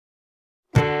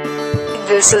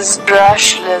This is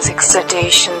brushless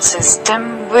excitation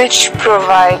system which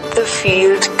provide the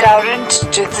field current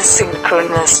to the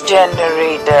synchronous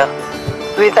generator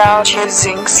without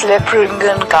using slip ring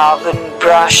and carbon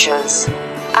brushes,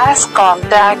 as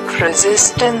contact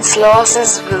resistance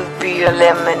losses will be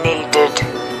eliminated.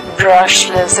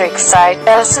 Brushless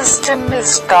exciter system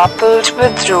is coupled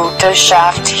with rotor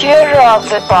shaft. Here are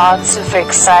the parts of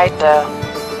exciter.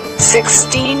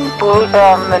 16-pole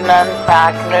permanent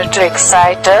magnet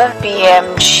exciter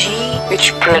 (PMG),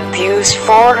 which produce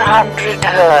 400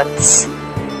 Hz,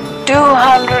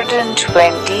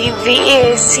 220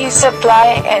 VAC supply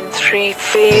and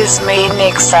 3-phase main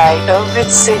exciter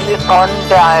with silicon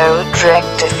diode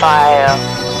rectifier.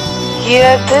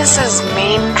 Here this is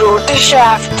main rotor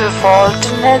shaft of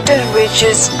alternator which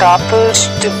is coupled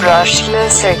to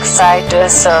brushless exciter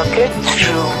circuit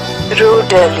through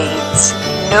rotor leads.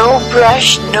 No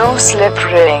brush, no slip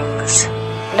rings.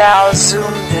 Now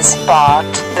zoom this part.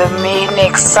 The main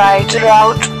exciter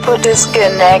output is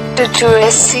connected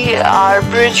to SCR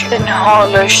bridge and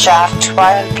hollow shaft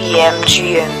while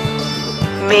PMG in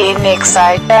main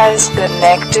exciter is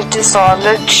connected to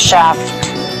solid shaft.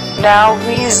 Now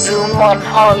we zoom on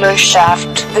hollow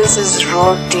shaft. This is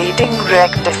rotating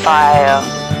rectifier.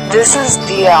 This is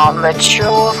the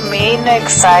armature of main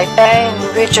exciter in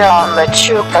which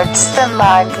armature cuts the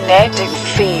magnetic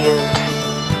field.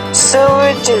 So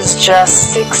it is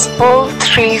just 6-pole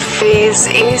 3-phase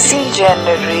AC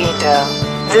generator.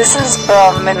 This is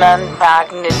permanent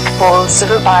magnet poles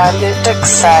of pilot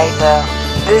exciter.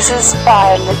 This is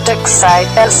pilot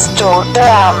exciter's total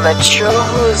armature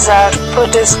whose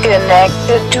output is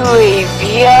connected to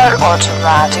AVR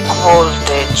automatic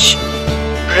voltage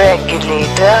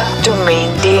regulator to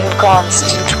maintain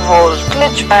constant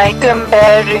voltage by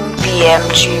comparing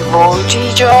PMG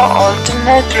voltage or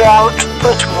alternate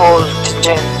output voltage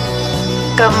in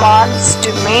commands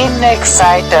to main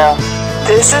exciter.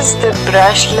 This is the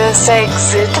brushless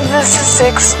exit. This is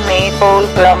 6-pole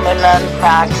permanent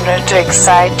magnet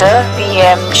exciter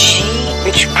 (PMG),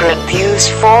 which produce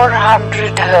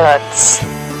 400 Hz,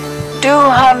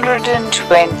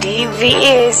 220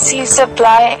 VAC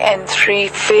supply and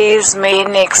 3-phase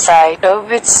main exciter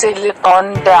with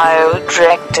silicon diode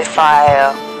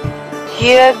rectifier.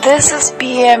 Here this is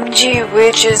PMG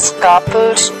which is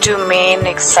coupled to main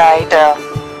exciter,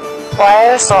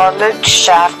 while solid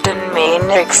shaft and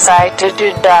main excited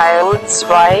diodes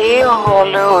via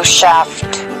hollow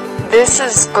shaft. This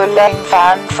is cooling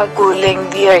fan for cooling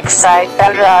the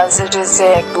exciter as it is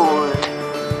air-cooled.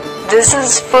 This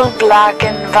is full black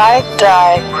and white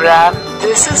diagram.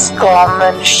 This is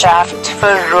common shaft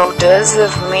for rotors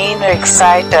of main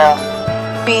exciter,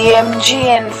 PMG,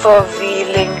 and for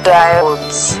wheeling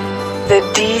diodes. The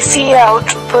DC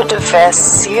output of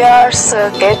SCR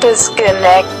circuit is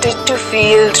connected to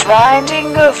field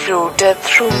winding of rotor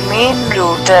through main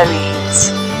rotor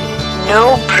leads.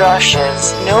 No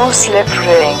brushes, no slip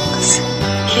rings.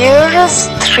 Here is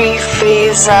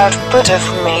 3-phase output of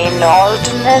main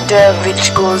alternator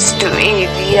which goes to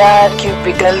AVR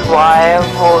cubical wire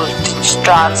voltage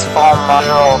transformer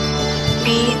or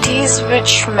PTs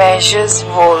which measures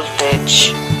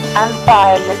voltage. And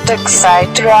pilot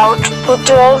exciter output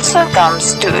also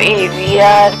comes to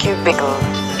AVR cubicle.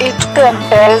 It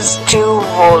compares two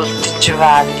voltage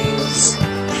values.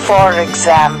 For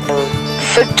example,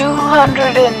 for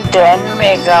 210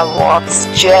 megawatts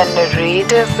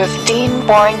generator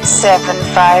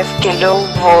 15.75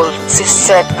 kilovolts is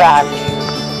set value.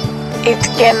 It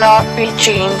cannot be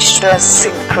changed as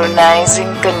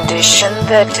synchronizing condition,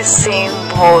 that is same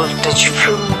voltage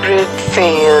from grid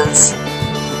fails.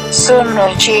 So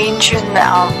no change in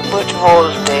output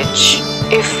voltage.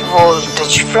 If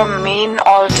voltage from main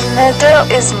alternator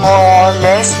is more or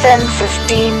less than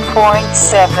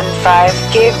 15.75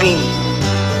 kV,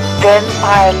 then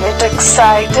pilot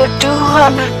exciter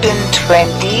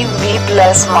 220 V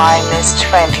plus minus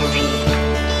 20 V.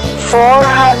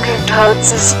 400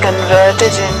 Hz is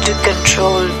converted into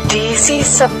controlled DC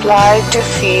supply to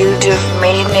field of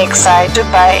main exciter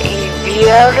by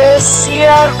AVR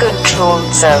SCR control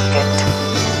circuit,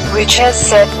 which has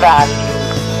set value.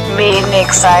 Main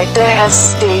exciter has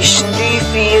stationary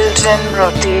field and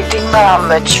rotating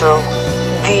armature.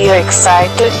 The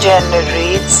exciter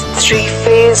generates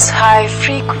 3-phase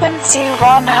high-frequency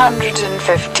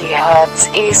 150 Hz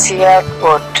AC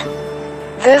output.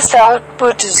 This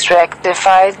output is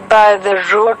rectified by the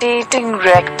rotating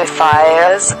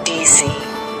rectifiers DC.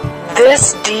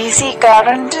 This DC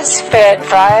current is fed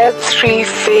via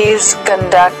 3-phase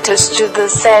conductors to the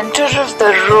center of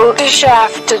the rotor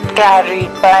shaft and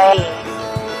carried by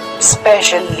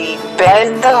Specially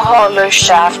bend the hollow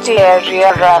shaft area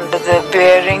under the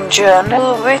bearing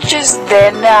journal, which is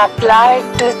then applied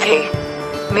to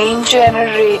the main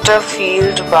generator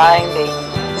field winding.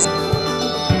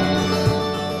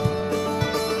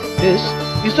 This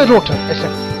is the rotor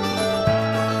assembly.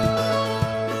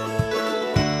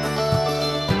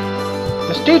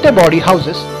 The stator body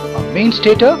houses a main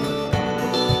stator,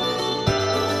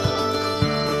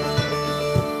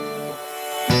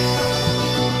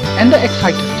 and the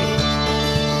exciter stator.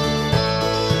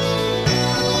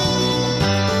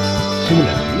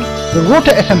 Similarly, the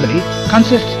rotor assembly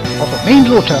consists of a main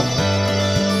rotor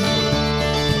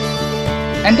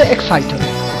and the exciter,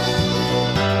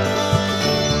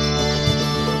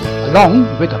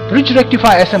 along with a bridge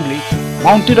rectifier assembly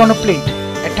mounted on a plate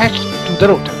attached to the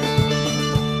rotor.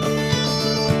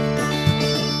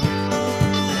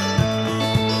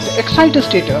 The exciter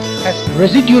stator has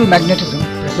residual magnetism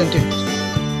present in it.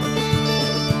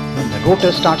 When the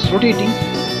rotor starts rotating,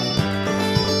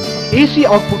 AC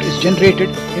output is generated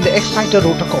in the exciter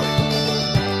rotor coil.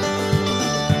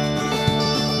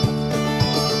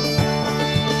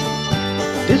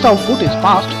 This output is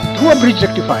passed through a bridge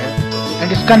rectifier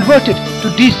and is converted to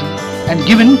DC and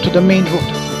given to the main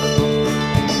rotor.